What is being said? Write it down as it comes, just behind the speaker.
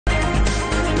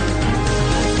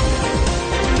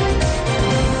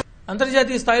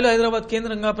అంతర్జాతీయ స్థాయిలో హైదరాబాద్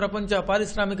కేంద్రంగా ప్రపంచ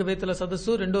పారిశ్రామికవేత్తల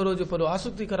సదస్సు రెండో రోజు పలు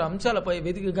ఆసక్తికర అంశాలపై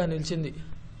వేదికగా నిలిచింది.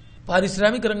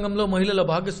 పారిశ్రామిక రంగంలో మహిళల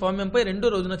భాగస్వామ్యంపై రెండో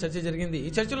రోజున చర్చ జరిగింది. ఈ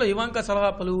చర్చలో ఇవాంకా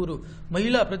సలహా పలువురు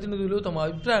మహిళా ప్రతినిధులు తమ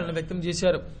అభిప్రాయాలను వ్యక్తం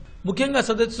చేశారు. ముఖ్యంగా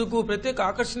సదస్సుకు ప్రత్యేక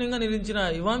ఆకర్షణీయంగా నిలిచిన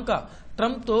ఇవాంకా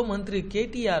ట్రంప్తో మంత్రి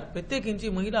KTR ప్రత్యేకించి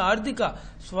మహిళా ఆర్థిక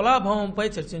స్వలాభంపై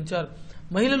చర్చించారు.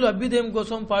 మహిళలు అభ్యుదయం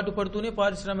కోసం పాటుపడుతూనే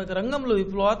పారిశ్రామిక రంగంలో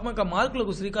విప్లవాత్మక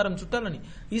మార్పులకు శ్రీకారం చుట్టాలని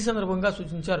ఈ సందర్భంగా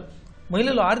సూచించారు.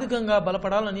 మహిళలు ఆర్థికంగా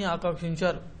బలపడాలని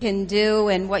ఆకాంక్షించారు. Can do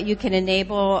and what you can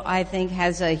enable, I think,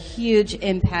 has a huge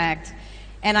impact.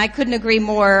 And I couldn't agree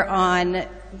more on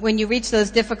when you reach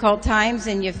those difficult times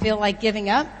and you feel like giving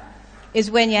up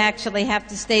is when you actually have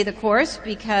to stay the course,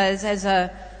 because as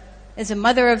a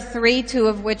mother of 3, 2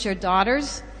 of which are daughters,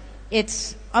 it's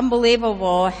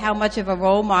unbelievable how much of a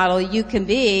role model you can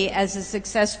be as a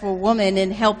successful woman in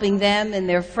helping them and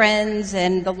their friends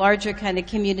and the larger kind of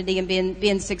community and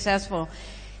being successful.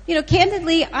 You know,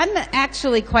 candidly, I'm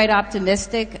actually quite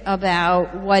optimistic about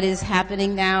what is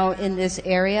happening now in this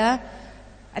area.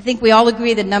 I think we all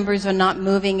agree the numbers are not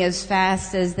moving as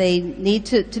fast as they need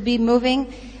to be moving,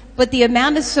 but the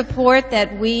amount of support that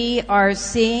we are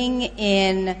seeing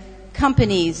in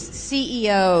companies,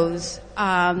 CEOs,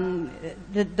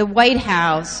 the White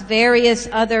House, various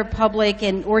other public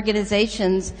and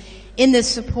organizations in the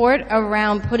support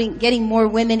around getting more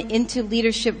women into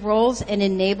leadership roles and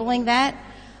enabling that,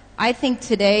 I think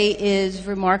today is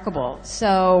remarkable.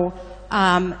 So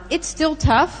it's still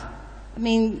tough. I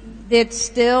mean, it's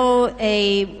still a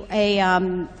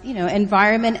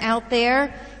environment out there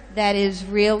that is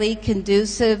really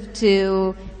conducive to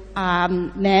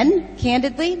men,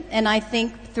 candidly, and I think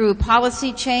through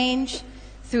policy change,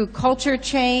 through culture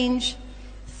change,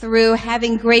 through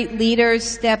having great leaders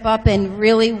step up and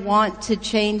really want to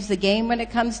change the game when it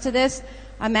comes to this,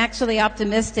 I'm actually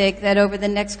optimistic that over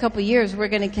the next couple of years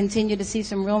we're going to continue to see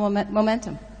some real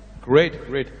momentum. Great.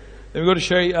 Let me go to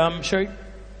Sherry. Sherry,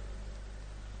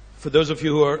 for those of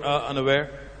you who are unaware,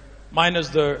 mine is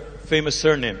the famous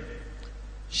surname.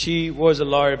 She was a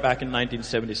lawyer back in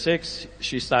 1976.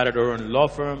 She started her own law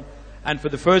firm, and for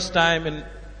the first time in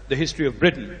the history of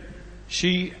Britain,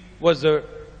 she was the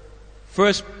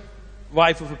first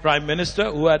wife of a prime minister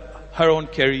who had her own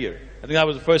career. I think that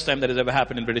was the first time that has ever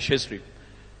happened in British history.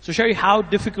 So Sherry, how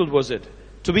difficult was it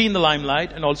to be in the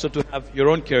limelight and also to have your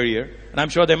own career? And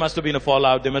I'm sure there must have been a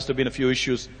fallout, there must have been a few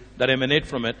issues that emanate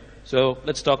from it. So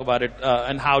let's talk about it,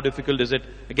 and how difficult is it,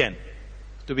 again,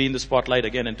 to be in the spotlight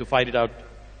again and to fight it out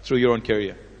through your own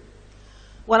career?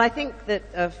 Well, I think that,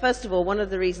 first of all, one of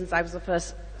the reasons I was the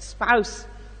first spouse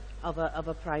of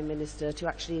a prime minister to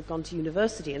actually have gone to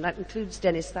university, and that includes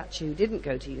Dennis Thatcher, who didn't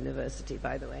go to university,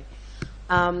 by the way,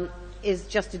 is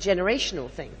just a generational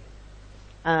thing.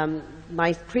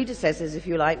 My predecessors, if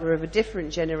you like, were of a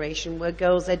different generation where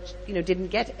girls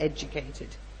didn't get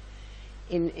educated.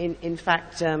 In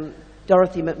fact,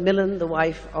 Dorothy Macmillan, the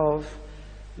wife of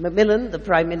Macmillan, the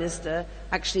prime minister,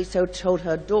 actually told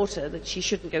her daughter that she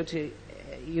shouldn't go to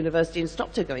university and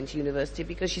stopped her going to university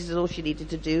because she said all she needed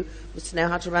to do was to know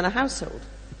how to run a household.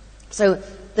 So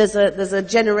there's a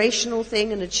generational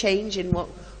thing and a change in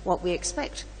what we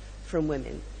expect from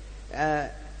women.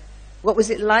 What was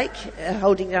it like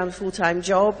holding down a full-time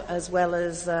job as well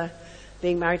as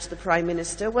being married to the prime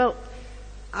minister? Well,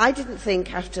 I didn't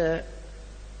think after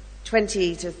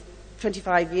 20 to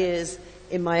 25 years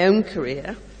in my own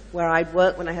career, where I'd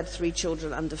worked when I had 3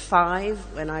 children under 5,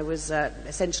 when I was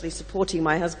essentially supporting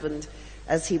my husband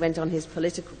as he went on his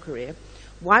political career,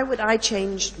 why would I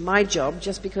change my job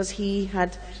just because he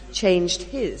had changed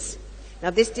his?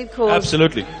 Now this did cause...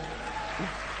 Absolutely.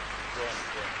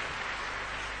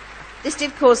 This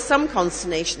did cause some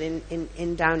consternation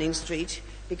in Downing Street,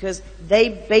 because they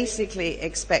basically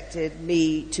expected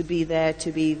me to be there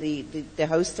to be the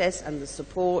hostess and the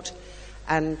support,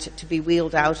 and to be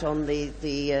wheeled out on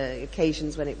the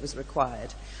occasions when it was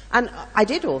required. And I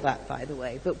did all that, by the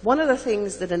way. But one of the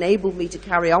things that enabled me to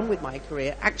carry on with my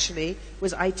career actually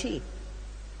was IT.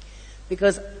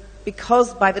 Because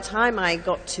by the time I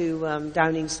got to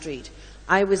Downing Street,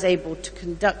 I was able to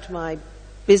conduct my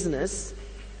business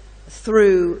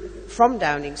from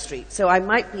Downing Street. So I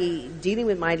might be dealing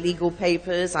with my legal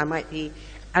papers, I might be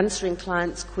answering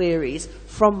clients' queries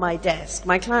from my desk.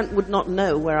 My client would not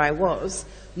know where I was,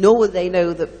 nor would they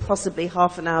know that possibly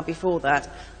half an hour before that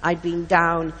I'd been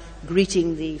down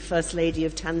greeting the First Lady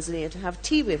of Tanzania to have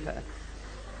tea with her.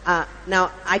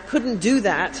 Now, I couldn't do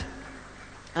that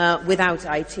without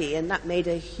IT, and that made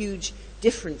a huge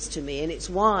difference to me, and it's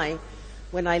why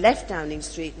when I left Downing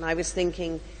Street and I was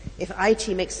thinking, if IT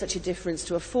makes such a difference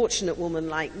to a fortunate woman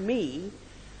like me,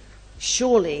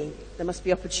 surely there must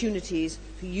be opportunities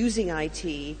for using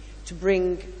IT to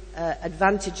bring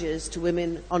advantages to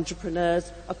women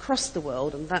entrepreneurs across the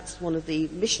world, and that's one of the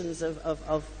missions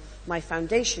of my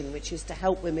foundation, which is to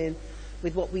help women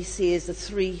with what we see as the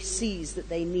 3 C's that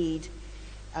they need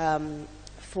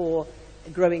for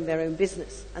growing their own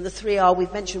business. And the 3 are,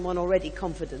 we've mentioned one already,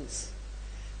 confidence.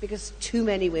 Because too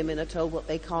many women are told what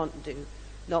they can't do,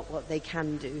 not what they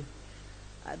can do.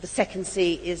 The second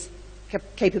C is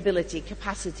capability,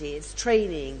 capacity, it's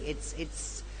training,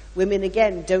 it's women,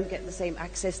 again, don't get the same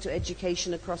access to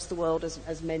education across the world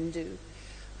as men do.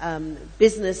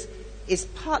 Business is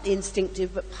partly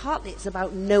instinctive, but partly it's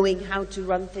about knowing how to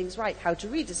run things right, how to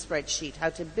read a spreadsheet, how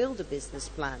to build a business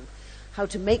plan, how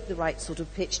to make the right sort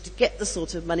of pitch to get the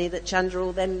sort of money that Chandra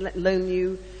will then loan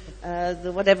you,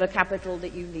 the whatever capital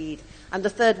that you need. And the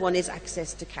third one is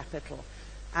access to capital.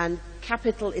 And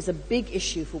capital is a big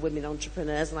issue for women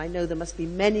entrepreneurs, and I know there must be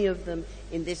many of them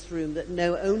in this room that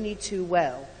know only too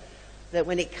well that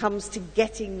when it comes to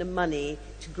getting the money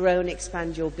to grow and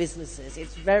expand your businesses,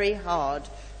 it's very hard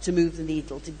to move the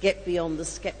needle, to get beyond the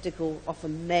skeptical,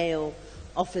 often male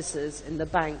officers in the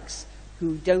banks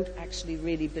who don't actually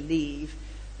really believe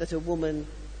that a woman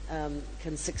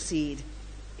can succeed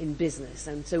in business.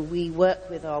 And so we work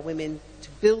with our women to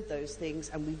build those things,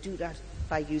 and we do that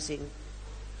by using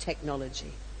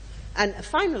technology. And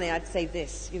finally, I'd say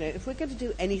this, if we're going to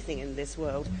do anything in this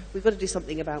world, we've got to do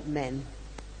something about men.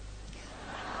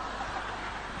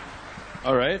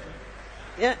 All right.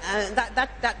 Yeah,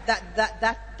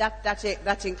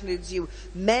 that includes you.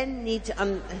 Men need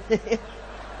to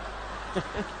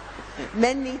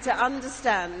men need to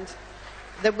understand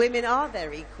that women are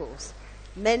their equals.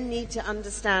 Men need to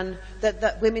understand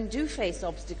that women do face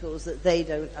obstacles that they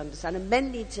don't understand, and men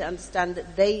need to understand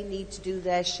that they need to do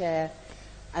their share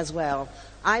as well.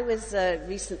 I was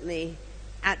recently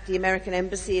at the American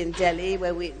Embassy in Delhi,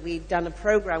 where we'd done a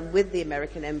program with the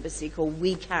American Embassy called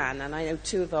We Can, and I know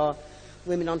 2 of our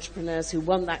women entrepreneurs who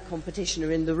won that competition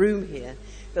are in the room here.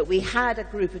 But we had a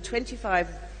group of 25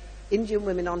 Indian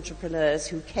women entrepreneurs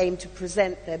who came to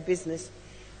present their business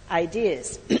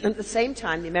ideas. At the same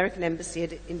time, the American Embassy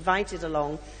had invited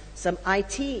along some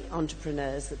IT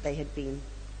entrepreneurs that they had been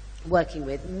working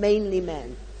with, mainly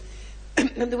men.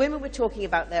 And the women were talking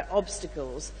about their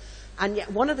obstacles, and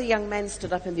yet one of the young men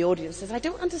stood up in the audience and says, I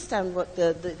don't understand what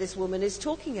this woman is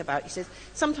talking about. He says,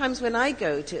 sometimes when I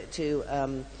go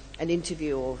to an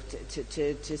interview or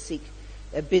to seek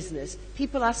a business,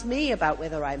 people ask me about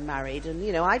whether I'm married,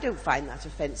 and I don't find that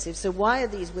offensive. So why are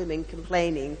these women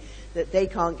complaining that they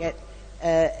can't get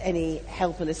any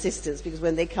help and assistance, because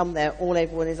when they come there, all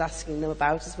everyone is asking them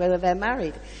about is whether they're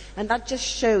married? And that just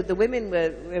showed the women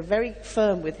were very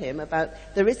firm with him about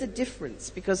there is a difference,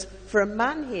 because for a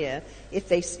man here,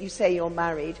 if you say you're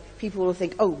married, people will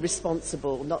think, oh,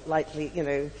 responsible, not likely,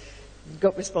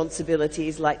 got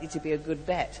responsibilities, likely to be a good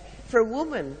bet. For a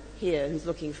woman here who's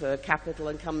looking for capital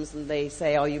and comes and they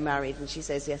say, are you married? And she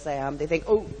says, yes, I am. They think,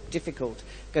 oh, difficult,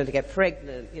 going to get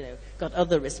pregnant, got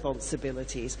other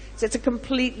responsibilities. So it's a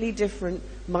completely different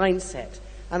mindset.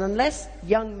 And unless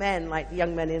young men, like the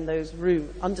young men in those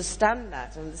rooms, understand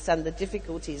that, understand the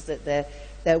difficulties that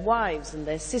their wives and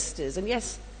their sisters, and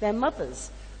yes, their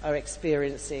mothers are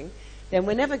experiencing, then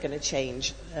we're never going to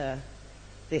change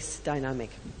this dynamic.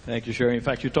 Thank you, Sherry. In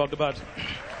fact, you talked about...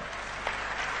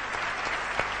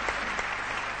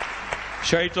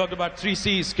 Sherry talked about 3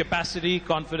 C's: capacity,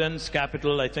 confidence,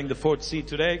 capital. I think the 4th C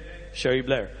today, Sherry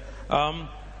Blair.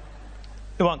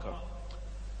 Ivanka,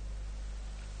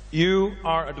 you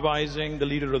are advising the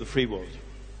leader of the free world.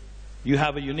 You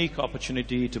have a unique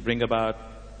opportunity to bring about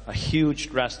a huge,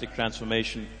 drastic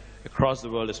transformation across the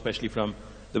world, especially from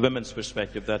the women's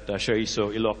perspective that Sherry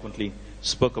so eloquently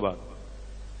spoke about.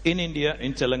 In India,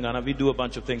 in Telangana, we do a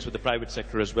bunch of things with the private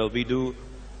sector as well.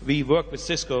 We work with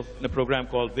Cisco in a program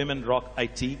called Women Rock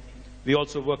IT. We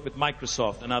also work with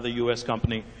Microsoft, another US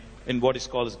company, in what is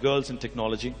called as Girls in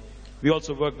Technology. We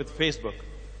also work with Facebook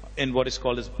in what is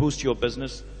called as Boost Your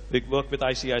Business. We work with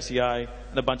ICICI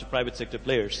and a bunch of private sector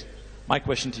players. My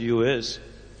question to you is,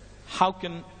 how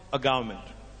can a government,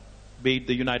 be it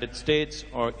the United States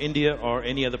or India or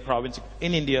any other province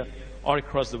in India or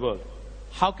across the world,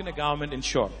 how can a government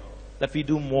ensure that we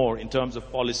do more in terms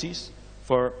of policies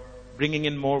for bringing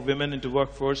in more women into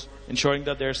workforce, ensuring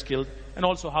that they're skilled, and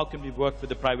also how can we work with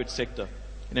the private sector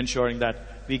in ensuring that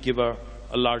we give a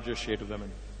larger share to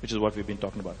women, which is what we've been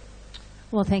talking about.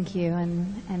 Well, thank you,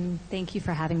 and thank you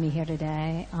for having me here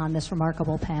today on this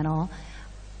remarkable panel.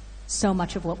 So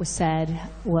much of what was said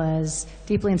was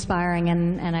deeply inspiring,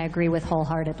 and I agree with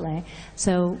wholeheartedly.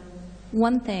 So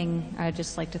one thing I'd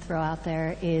just like to throw out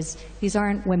there is these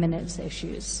aren't women's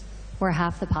issues. We're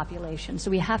half the population. So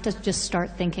we have to just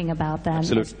start thinking about them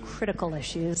as critical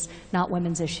issues, not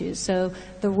women's issues. So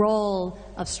the role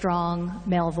of strong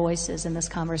male voices in this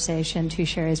conversation, to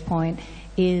Sherry's point,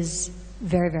 is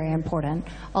very, very important.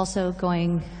 Also,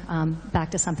 going back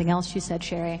to something else you said,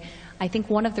 Sherry, I think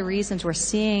one of the reasons we're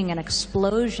seeing an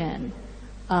explosion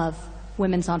of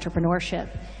women's entrepreneurship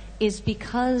is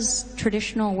because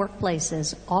traditional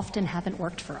workplaces often haven't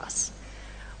worked for us.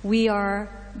 We are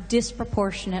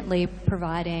disproportionately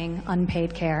providing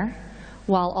unpaid care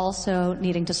while also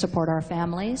needing to support our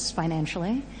families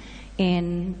financially.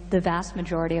 In the vast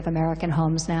majority of American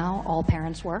homes now, all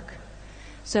parents work.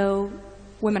 So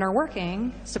women are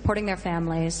working, supporting their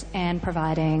families, and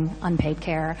providing unpaid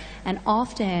care. And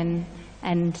often,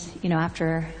 and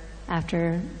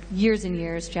after years and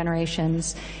years,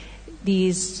 generations,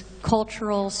 these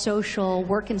cultural, social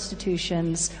work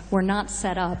institutions were not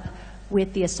set up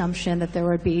with the assumption that there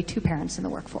would be two parents in the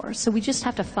workforce. So we just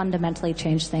have to fundamentally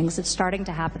change things. It's starting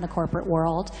to happen in the corporate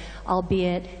world,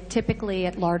 albeit typically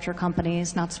at larger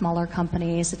companies, not smaller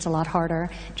companies. It's a lot harder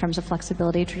in terms of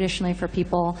flexibility. Traditionally for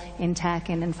people in tech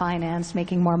and in finance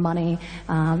making more money,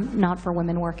 not for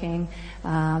women working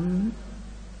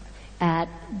at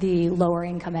the lower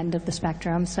income end of the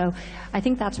spectrum. So I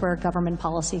think that's where government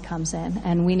policy comes in,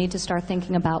 and we need to start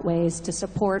thinking about ways to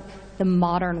support the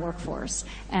modern workforce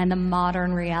and the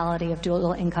modern reality of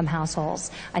dual income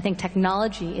households. I think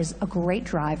technology is a great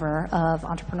driver of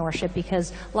entrepreneurship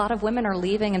because a lot of women are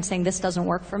leaving and saying this doesn't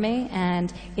work for me,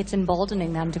 and it's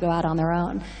emboldening them to go out on their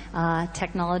own.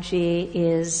 Technology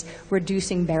is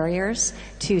reducing barriers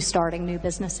to starting new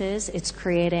businesses. It's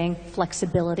creating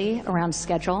flexibility around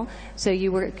schedule. So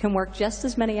you can work just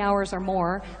as many hours or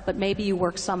more, but maybe you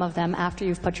work some of them after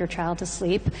you've put your child to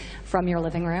sleep from your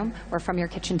living room or from your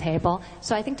kitchen table.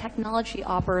 So I think technology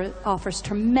offers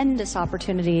tremendous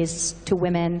opportunities to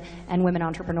women and women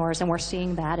entrepreneurs, and we're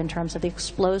seeing that in terms of the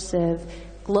explosive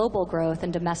global growth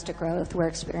and domestic growth we're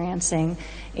experiencing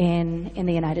in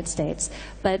the United States.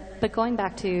 But going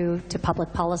back to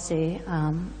public policy,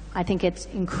 I think it's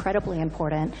incredibly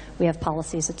important we have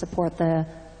policies that support the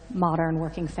modern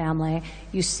working family.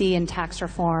 You see in tax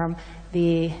reform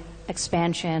the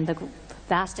expansion, the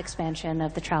vast expansion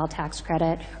of the child tax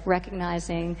credit,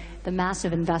 recognizing the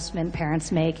massive investment parents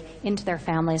make into their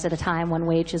families at a time when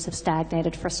wages have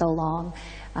stagnated for so long,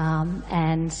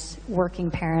 and working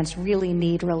parents really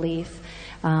need relief.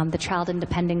 The child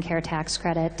independent care tax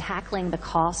credit, tackling the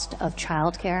cost of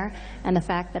childcare and the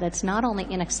fact that it's not only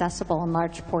inaccessible in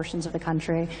large portions of the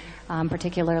country,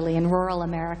 particularly in rural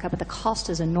America, but the cost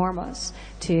is enormous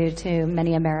to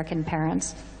many American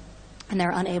parents, and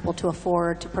they're unable to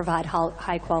afford to provide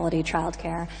high-quality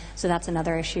childcare. So that's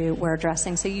another issue we're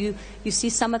addressing. So you see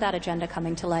some of that agenda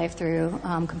coming to life through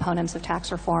components of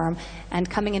tax reform. And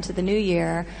coming into the new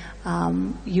year,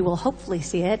 you will hopefully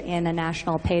see it in a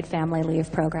national paid family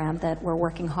leave program that we're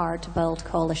working hard to build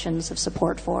coalitions of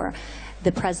support for.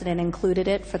 The president included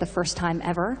it for the first time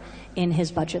ever in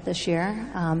his budget this year,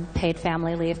 paid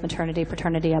family leave, maternity,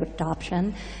 paternity,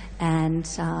 adoption. And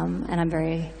I'm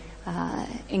very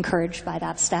encouraged by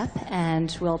that step,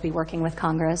 and we'll be working with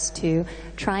Congress to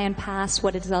try and pass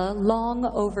what is a long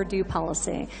overdue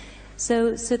policy.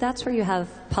 So that's where you have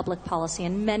public policy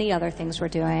and many other things we're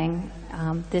doing.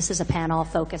 This is a panel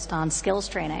focused on skills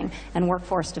training and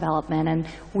workforce development, and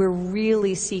we're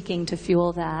really seeking to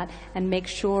fuel that and make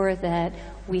sure that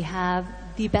we have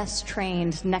the best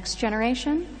trained next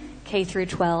generation, K through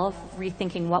 12,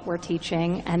 rethinking what we're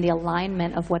teaching and the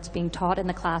alignment of what's being taught in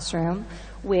the classroom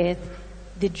with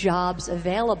the jobs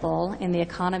available in the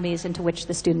economies into which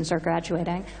the students are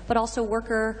graduating, but also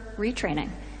worker retraining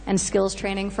and skills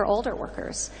training for older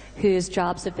workers whose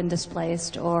jobs have been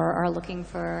displaced or are looking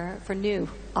for new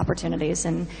opportunities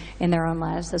in their own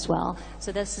lives as well.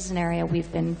 So this is an area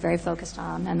we've been very focused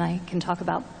on, and I can talk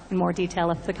about in more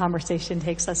detail if the conversation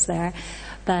takes us there.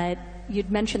 But you'd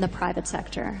mentioned the private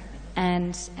sector,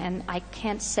 and I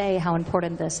can't say how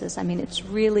important this is. I mean, it's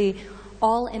really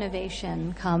all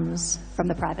innovation comes from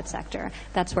the private sector.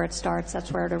 That's where it starts,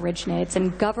 that's where it originates.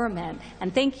 And government,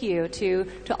 and thank you to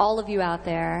all of you out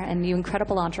there and you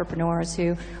incredible entrepreneurs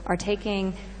who are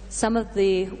taking some of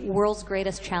the world's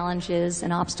greatest challenges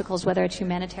and obstacles, whether it's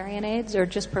humanitarian aids or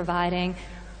just providing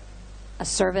a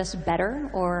service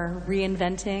better or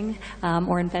reinventing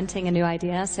or inventing a new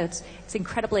idea. So it's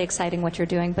incredibly exciting what you're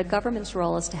doing, but government's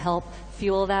role is to help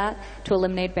fuel that, to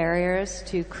eliminate barriers,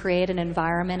 to create an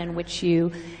environment in which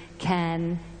you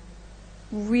can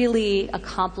really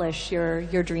accomplish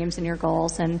your dreams and your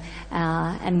goals, and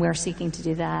we're seeking to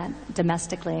do that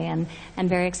domestically, and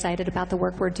very excited about the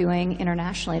work we're doing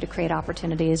internationally to create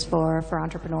opportunities for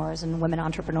entrepreneurs and women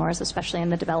entrepreneurs, especially in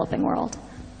the developing world.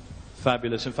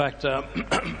 Fabulous. In fact,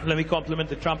 let me compliment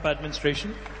the Trump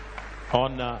administration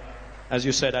on, as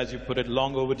you said, as you put it,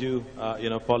 long overdue,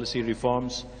 policy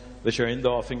reforms which are in the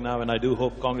offing now, and I do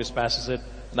hope Congress passes it,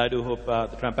 and I do hope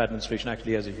the Trump administration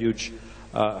actually has a huge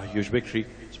victory,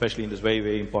 especially in this very,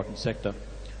 very important sector.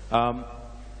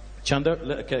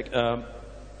 Chanda,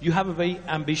 you have a very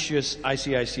ambitious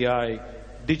ICICI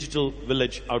digital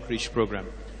village outreach program.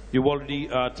 You've already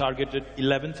targeted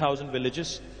 11,000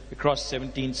 villages across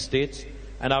 17 states,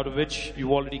 and out of which you've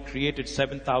already created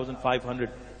 7,500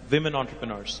 women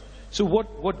entrepreneurs. So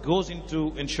what goes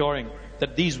into ensuring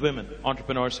that these women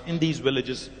entrepreneurs in these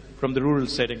villages from the rural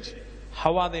settings,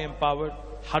 how are they empowered?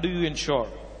 How do you ensure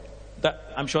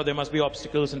that? I'm sure there must be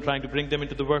obstacles in trying to bring them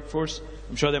into the workforce.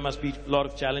 I'm sure there must be a lot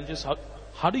of challenges.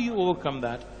 How do you overcome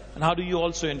that? And how do you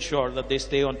also ensure that they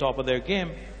stay on top of their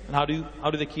game? And how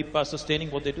do they keep sustaining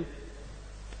what they do?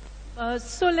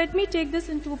 So let me take this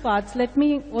in two parts. Let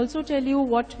me also tell you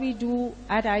what we do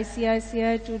at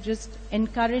ICICI to just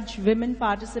encourage women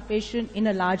participation in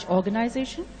a large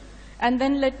organization. And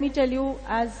then let me tell you,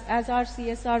 as our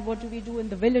CSR, what do we do in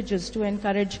the villages to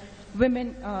encourage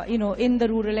women, in the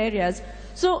rural areas.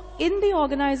 So in the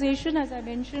organization, as I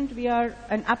mentioned, we are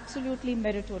an absolutely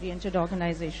merit-oriented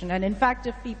organization. And in fact,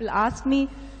 if people ask me,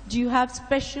 do you have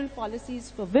special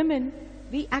policies for women?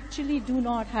 We actually do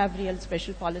not have real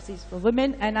special policies for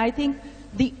women. And I think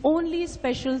the only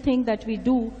special thing that we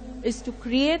do is to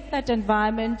create that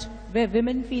environment where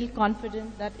women feel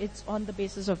confident that it's on the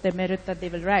basis of their merit that they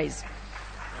will rise.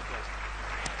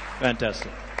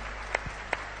 Fantastic.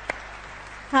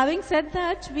 Having said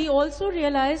that, we also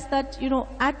realize that,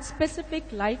 at specific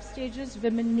life stages,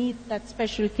 women need that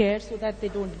special care so that they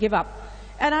don't give up.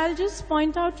 And I'll just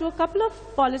point out to a couple of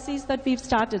policies that we've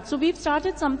started. So we've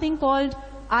started something called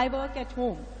I Work at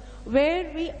Home,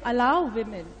 where we allow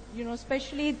women,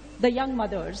 especially the young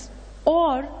mothers,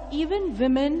 or even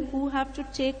women who have to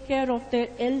take care of their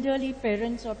elderly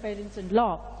parents or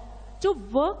parents-in-law, to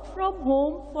work from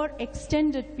home for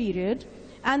extended period.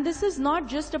 And this is not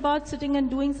just about sitting and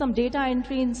doing some data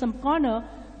entry in some corner,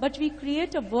 but we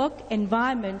create a work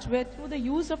environment where through the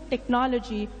use of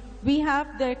technology, we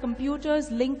have their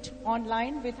computers linked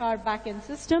online with our back-end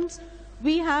systems.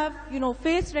 We have,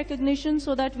 face recognition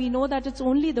so that we know that it's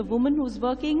only the woman who's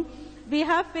working. We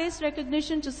have face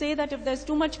recognition to say that if there's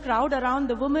too much crowd around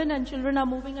the woman and children are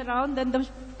moving around, then the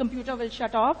computer will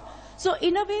shut off. So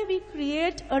in a way, we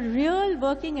create a real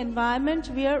working environment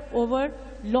where over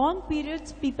long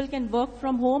periods people can work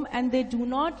from home and they do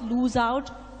not lose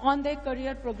out on their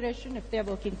career progression if they're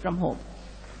working from home.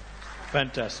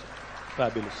 Fantastic.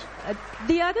 Fabulous.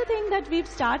 The other thing that we've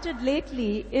started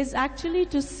lately is actually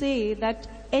to say that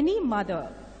any mother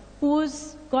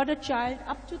who's got a child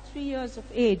up to 3 years of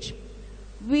age,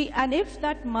 and if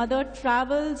that mother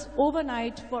travels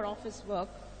overnight for office work,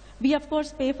 we of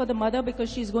course pay for the mother because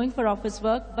she's going for office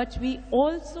work, but we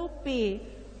also pay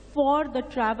for the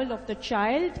travel of the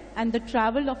child and the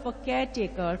travel of a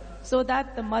caretaker so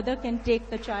that the mother can take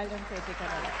the child and caretaker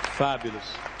along.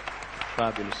 Fabulous.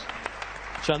 Fabulous.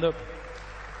 Chanda?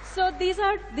 So these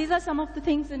are some of the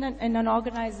things in an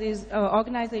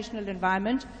organizational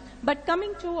environment. But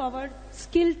coming to our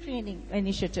skill training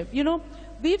initiative,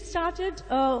 we've started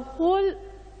a whole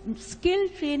skill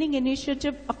training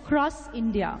initiative across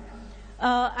India.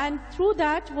 And through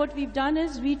that, what we've done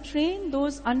is we train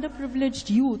those underprivileged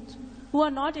youth who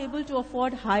are not able to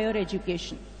afford higher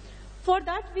education. For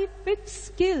that, we picked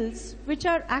skills which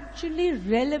are actually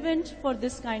relevant for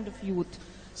this kind of youth.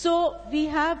 So we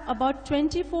have about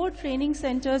 24 training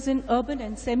centers in urban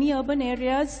and semi-urban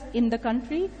areas in the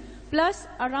country, plus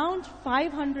around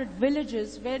 500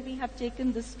 villages where we have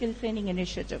taken this skill training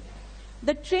initiative.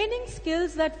 The training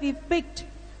skills that we've picked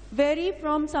vary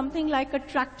from something like a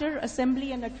tractor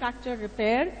assembly and a tractor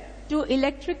repair to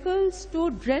electricals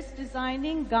to dress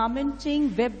designing,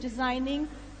 garmenting, web designing,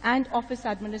 and office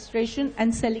administration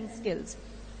and selling skills.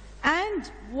 And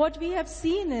what we have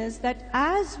seen is that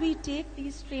as we take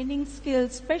these training skills,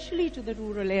 especially to the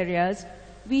rural areas,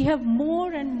 we have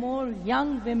more and more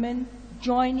young women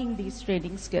joining these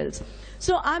training skills.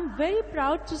 So I'm very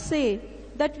proud to say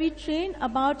that we train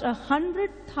about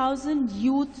 100,000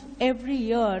 youth every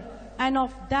year, and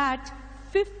of that,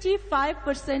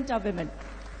 55% are women.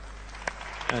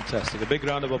 Fantastic. A big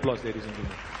round of applause, ladies and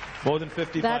gentlemen. More than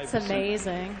 55%. That's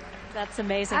amazing. That's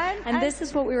amazing. And This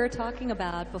is what we were talking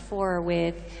about before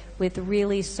with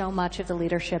really so much of the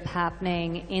leadership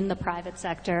happening in the private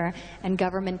sector and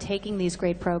government taking these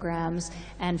great programs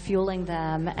and fueling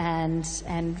them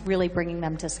and really bringing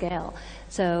them to scale.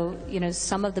 So,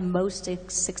 some of the most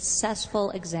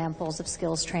successful examples of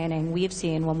skills training we've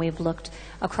seen when we've looked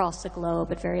across the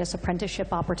globe at various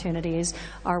apprenticeship opportunities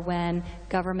are when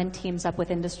government teams up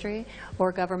with industry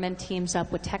or government teams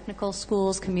up with technical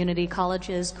schools, community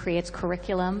colleges, creates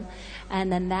curriculum,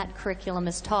 and then that curriculum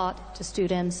is taught to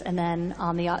students, and then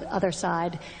on the other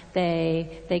side,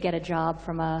 they get a job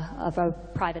from a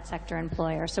private sector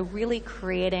employer. So really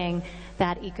creating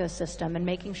that ecosystem and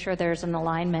making sure there's an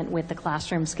alignment with the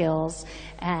classroom skills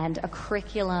and a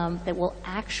curriculum that will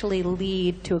actually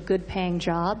lead to a good paying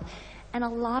job. And a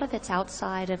lot of it's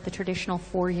outside of the traditional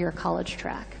 4-year college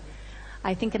track.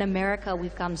 I think in America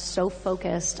we've gotten so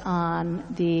focused on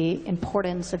the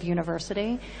importance of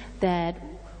university that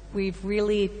we've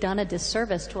really done a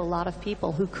disservice to a lot of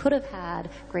people who could have had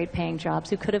great paying jobs,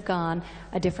 who could have gone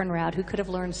a different route, who could have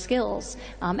learned skills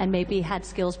and maybe had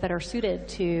skills better suited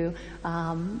to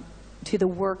the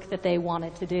work that they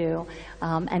wanted to do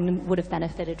and would have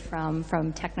benefited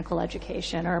from technical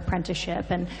education or apprenticeship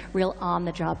and real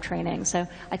on-the-job training. So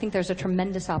I think there's a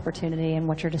tremendous opportunity in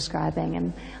what you're describing,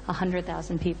 and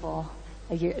 100,000 people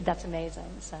a year, that's amazing.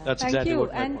 So. That's exactly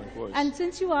what my point was. And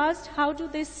since you asked how do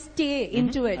they stay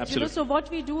into it, Absolutely. so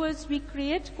what we do is we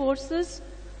create courses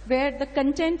where the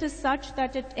content is such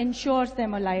that it ensures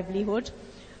them a livelihood.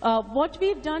 What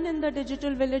we've done in the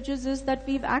digital villages is that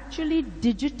we've actually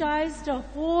digitized a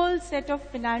whole set of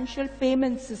financial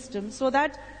payment systems so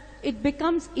that it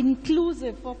becomes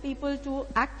inclusive for people to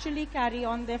actually carry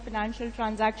on their financial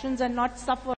transactions and not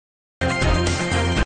suffer